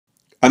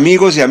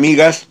Amigos y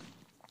amigas,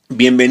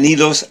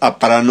 bienvenidos a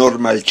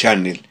Paranormal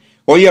Channel.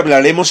 Hoy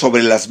hablaremos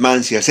sobre las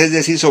mancias, es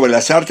decir, sobre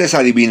las artes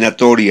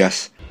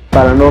adivinatorias.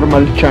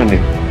 Paranormal Channel,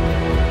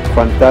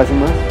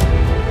 fantasmas,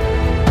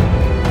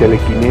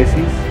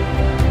 telequinesis,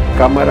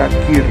 cámara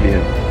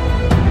Kirlian,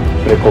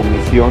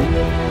 precognición,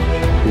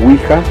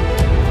 ouija,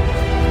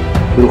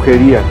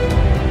 brujería,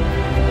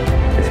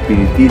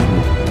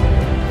 espiritismo,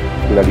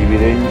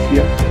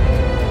 clarividencia,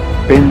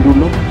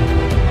 péndulo,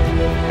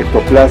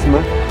 ectoplasma,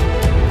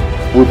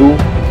 vudú.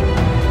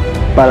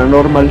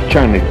 Paranormal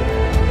Channel.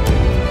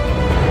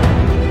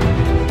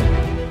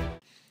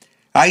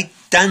 Hay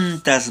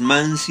tantas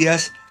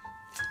mancias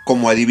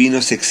como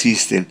adivinos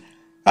existen.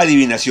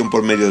 Adivinación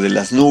por medio de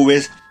las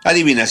nubes,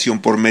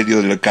 adivinación por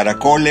medio de los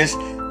caracoles,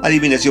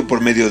 adivinación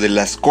por medio de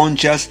las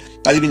conchas,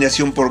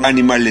 adivinación por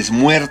animales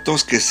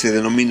muertos que se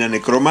denomina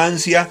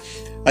necromancia,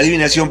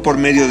 adivinación por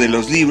medio de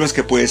los libros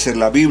que puede ser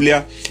la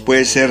Biblia,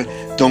 puede ser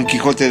Don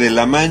Quijote de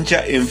la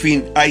Mancha, en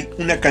fin, hay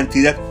una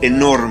cantidad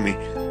enorme.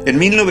 En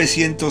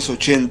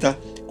 1980,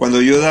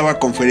 cuando yo daba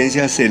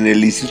conferencias en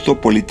el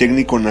Instituto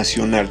Politécnico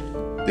Nacional,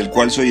 del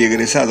cual soy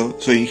egresado,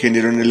 soy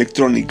ingeniero en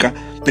electrónica,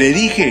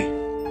 predije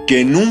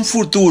que en un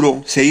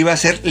futuro se iba a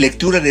hacer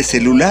lectura de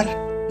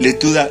celular,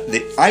 lectura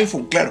de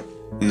iPhone, claro.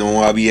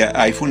 No había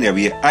iPhone ni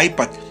había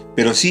iPad,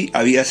 pero sí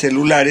había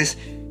celulares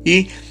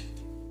y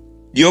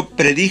yo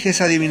predije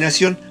esa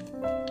adivinación.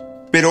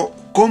 Pero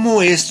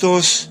 ¿cómo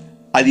estos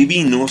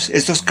adivinos,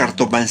 estos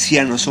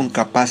cartomancianos son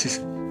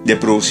capaces de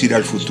producir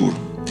al futuro?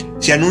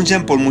 Se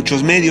anuncian por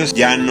muchos medios,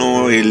 ya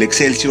no el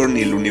Excelsior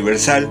ni el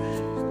Universal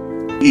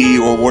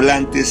o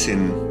volantes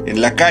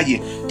en la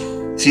calle,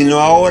 sino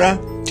ahora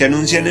se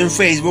anuncian en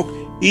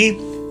Facebook y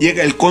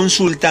llega el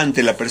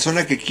consultante, la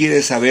persona que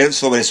quiere saber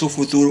sobre su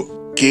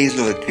futuro, qué es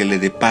lo que le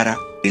depara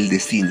el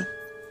destino.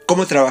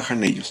 ¿Cómo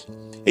trabajan ellos?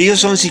 Ellos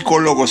son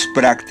psicólogos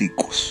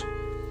prácticos.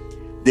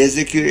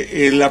 Desde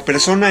que la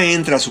persona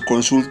entra a su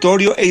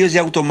consultorio, ellos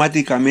ya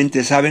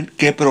automáticamente saben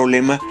qué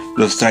problema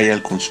los trae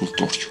al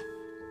consultorio.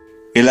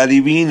 El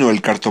adivino,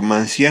 el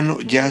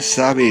cartomanciano, ya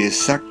sabe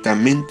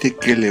exactamente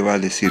qué le va a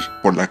decir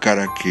por la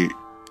cara que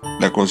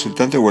la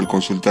consultante o el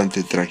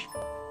consultante trae.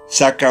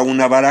 Saca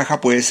una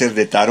baraja, puede ser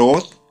de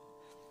tarot,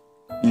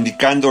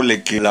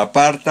 indicándole que la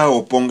aparta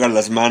o ponga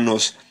las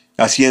manos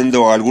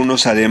haciendo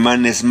algunos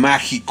ademanes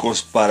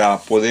mágicos para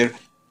poder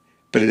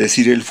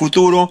predecir el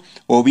futuro,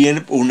 o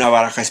bien una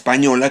baraja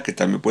española, que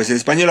también puede ser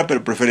española,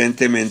 pero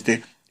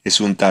preferentemente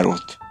es un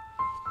tarot.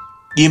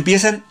 Y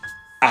empiezan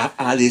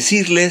a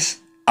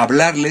decirles,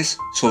 hablarles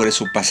sobre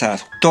su pasado.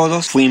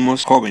 Todos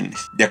fuimos jóvenes.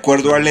 De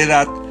acuerdo a la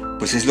edad,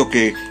 pues es lo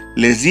que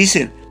les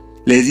dicen.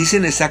 Les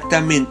dicen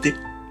exactamente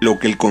lo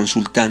que el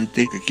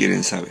consultante que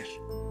quieren saber.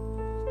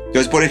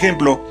 Entonces, por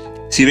ejemplo,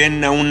 si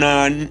ven a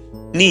una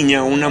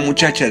niña o una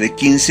muchacha de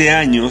 15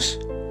 años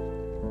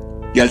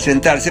y al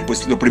sentarse,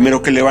 pues lo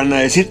primero que le van a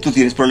decir: tú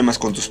tienes problemas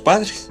con tus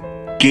padres.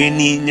 ¿Qué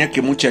niña,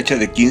 qué muchacha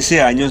de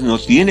 15 años no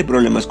tiene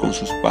problemas con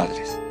sus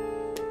padres?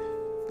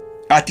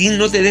 A ti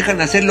no te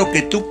dejan hacer lo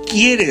que tú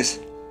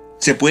quieres.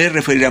 Se puede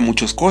referir a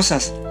muchas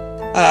cosas,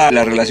 a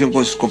la relación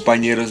con sus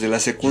compañeros de la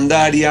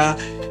secundaria,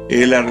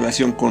 la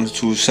relación con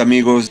sus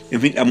amigos,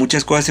 en fin, a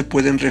muchas cosas se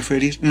pueden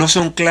referir. No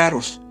son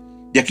claros.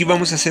 Y aquí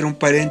vamos a hacer un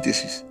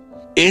paréntesis.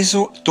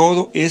 Eso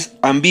todo es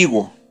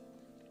ambiguo.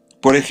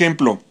 Por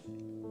ejemplo,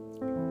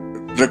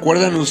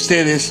 ¿recuerdan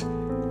ustedes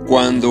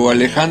cuando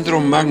Alejandro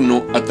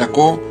Magno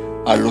atacó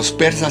a los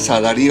persas,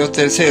 a Darío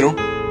III?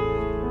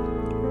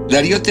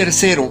 Darío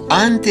III,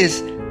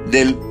 antes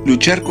de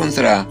luchar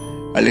contra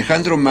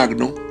Alejandro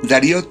Magno,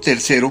 Darío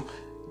III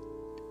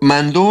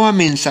mandó a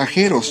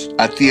mensajeros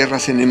a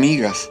tierras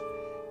enemigas,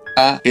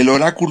 a el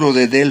oráculo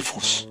de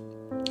Delfos,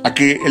 a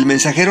que el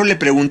mensajero le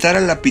preguntara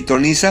a la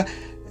pitonisa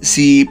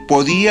si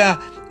podía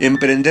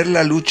emprender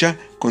la lucha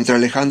contra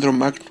Alejandro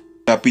Magno.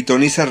 La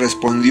pitonisa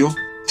respondió: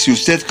 si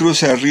usted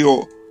cruza el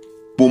río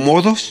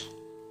Bumodos,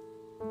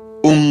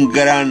 un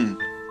gran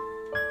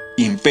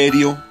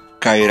imperio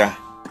caerá.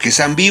 Que es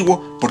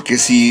ambiguo, porque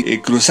si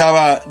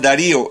cruzaba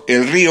Darío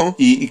el río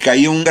y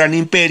caía un gran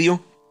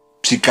imperio,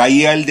 si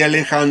caía el de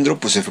Alejandro,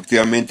 pues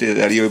efectivamente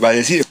Darío iba a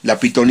decir: la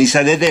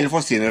pitonisa de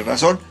Delfos tiene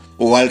razón.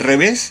 O al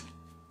revés,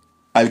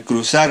 al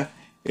cruzar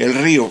el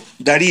río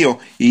Darío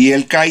y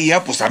él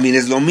caía, pues también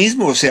es lo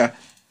mismo, o sea,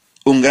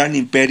 un gran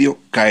imperio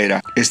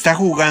caerá. Está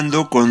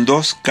jugando con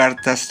dos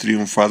cartas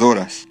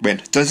triunfadoras.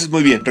 Bueno, entonces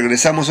muy bien,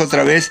 regresamos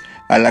otra vez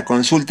a la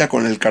consulta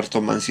con el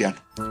cartomanciano.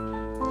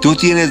 Tú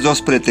tienes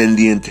dos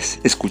pretendientes,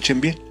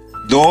 escuchen bien,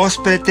 dos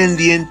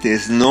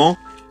pretendientes, no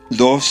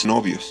dos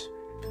novios.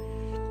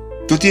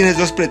 Tú tienes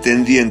dos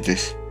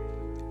pretendientes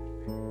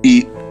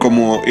y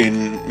como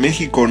en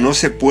México no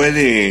se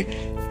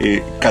puede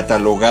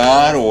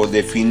catalogar o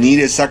definir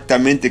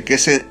exactamente qué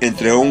es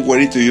entre un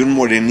güerito y un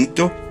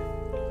morenito,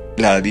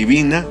 la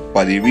adivina o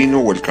adivino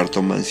o el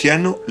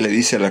cartomanciano le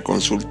dice a la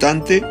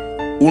consultante: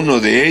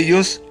 uno de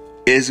ellos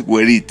es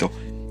güerito.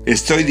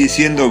 ¿Estoy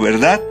diciendo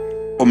verdad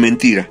o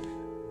mentira?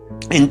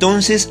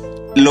 Entonces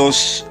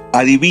los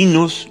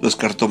adivinos, los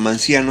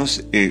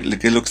cartomancianos, que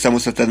es lo que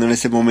estamos tratando en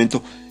este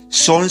momento,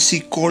 son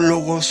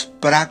psicólogos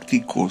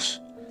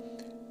prácticos.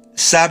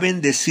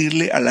 Saben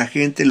decirle a la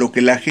gente lo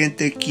que la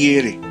gente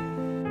quiere.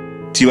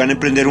 Si van a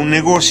emprender un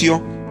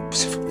negocio,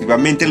 pues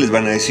efectivamente les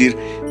van a decir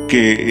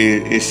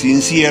que es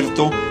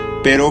incierto,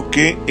 pero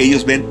que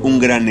ellos ven un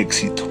gran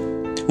éxito.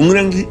 Un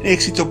gran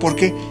éxito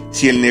porque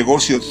si el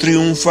negocio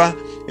triunfa,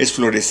 es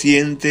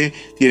floreciente,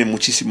 tiene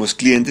muchísimos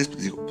clientes,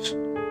 pues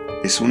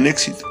es un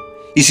éxito.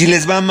 Y si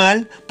les va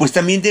mal, pues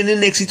también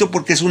tienen éxito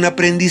porque es un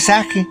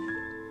aprendizaje.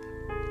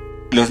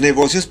 Los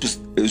negocios, pues,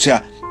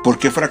 ¿por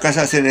qué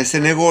fracasas en este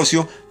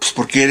negocio? Pues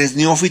porque eres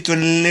neófito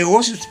en el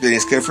negocio,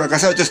 tienes que haber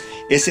fracasado. Entonces,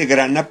 ese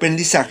gran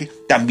aprendizaje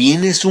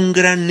también es un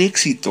gran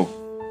éxito.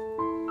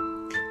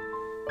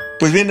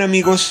 Pues bien,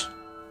 amigos,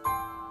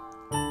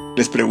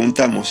 les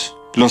preguntamos,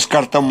 ¿los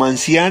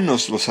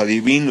cartomancianos, los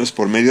adivinos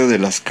por medio de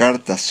las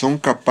cartas, son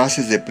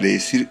capaces de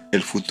predecir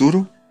el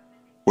futuro?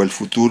 ¿O el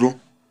futuro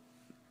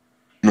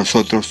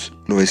nosotros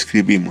lo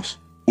escribimos?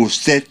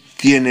 Usted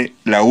tiene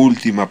la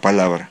última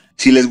palabra.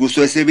 Si les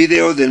gustó este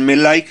video, denme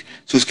like,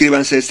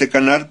 suscríbanse a este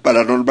canal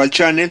Paranormal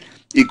Channel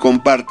y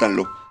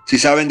compártanlo. Si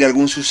saben de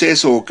algún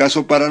suceso o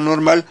caso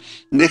paranormal,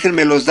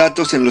 déjenme los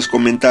datos en los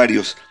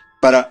comentarios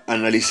para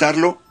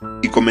analizarlo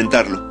y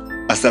comentarlo.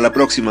 Hasta la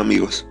próxima,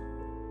 amigos.